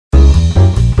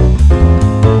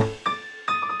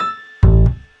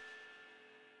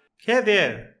Hey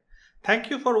there!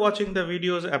 Thank you for watching the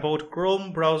videos about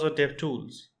Chrome browser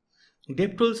DevTools.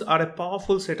 DevTools are a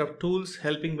powerful set of tools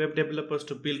helping web developers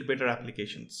to build better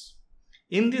applications.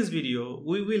 In this video,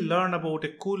 we will learn about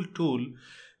a cool tool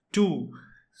to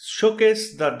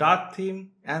showcase the dark theme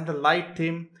and the light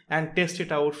theme and test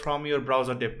it out from your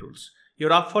browser DevTools.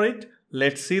 You're up for it?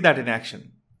 Let's see that in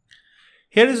action.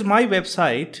 Here is my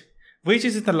website, which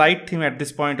is in the light theme at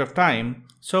this point of time.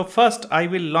 So first I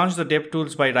will launch the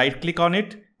DevTools by right click on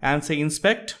it and say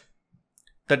inspect.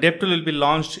 The DevTool will be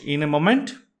launched in a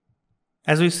moment.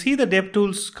 As we see the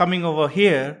DevTools coming over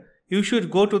here, you should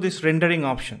go to this rendering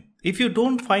option. If you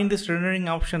don't find this rendering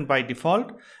option by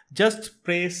default, just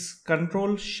press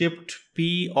Ctrl Shift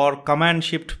P or Command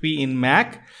Shift P in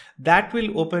Mac. That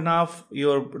will open up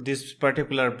this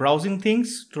particular browsing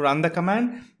things to run the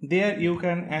command. There you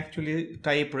can actually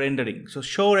type rendering. So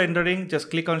show rendering, just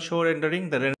click on show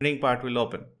rendering, the rendering part will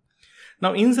open.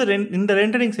 Now in the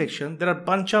rendering section, there are a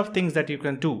bunch of things that you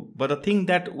can do. But the thing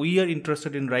that we are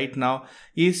interested in right now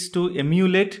is to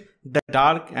emulate the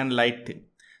dark and light theme.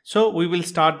 So we will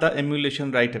start the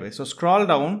emulation right away. So scroll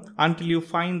down until you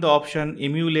find the option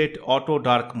emulate auto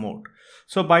dark mode.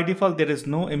 So by default there is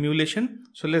no emulation.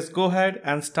 So let's go ahead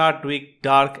and start doing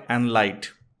dark and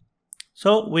light.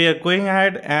 So we are going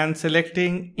ahead and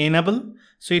selecting enable.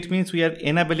 So it means we are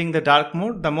enabling the dark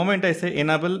mode. The moment I say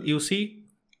enable, you see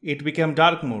it became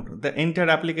dark mode. The entire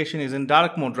application is in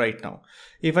dark mode right now.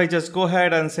 If I just go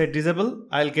ahead and say disable,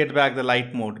 I'll get back the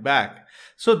light mode back.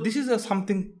 So this is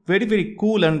something very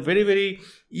cool and very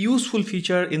useful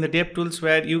feature in the DevTools,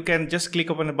 where you can just click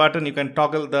upon a button, you can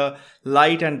toggle the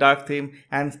light and dark theme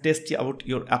and test out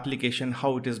your application,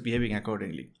 how it is behaving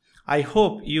accordingly. I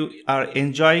hope you are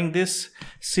enjoying this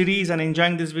series and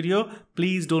enjoying this video.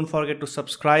 Please don't forget to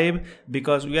subscribe,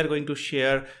 because we are going to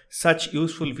share such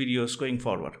useful videos going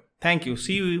forward. Thank you.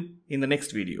 See you in the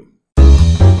next video.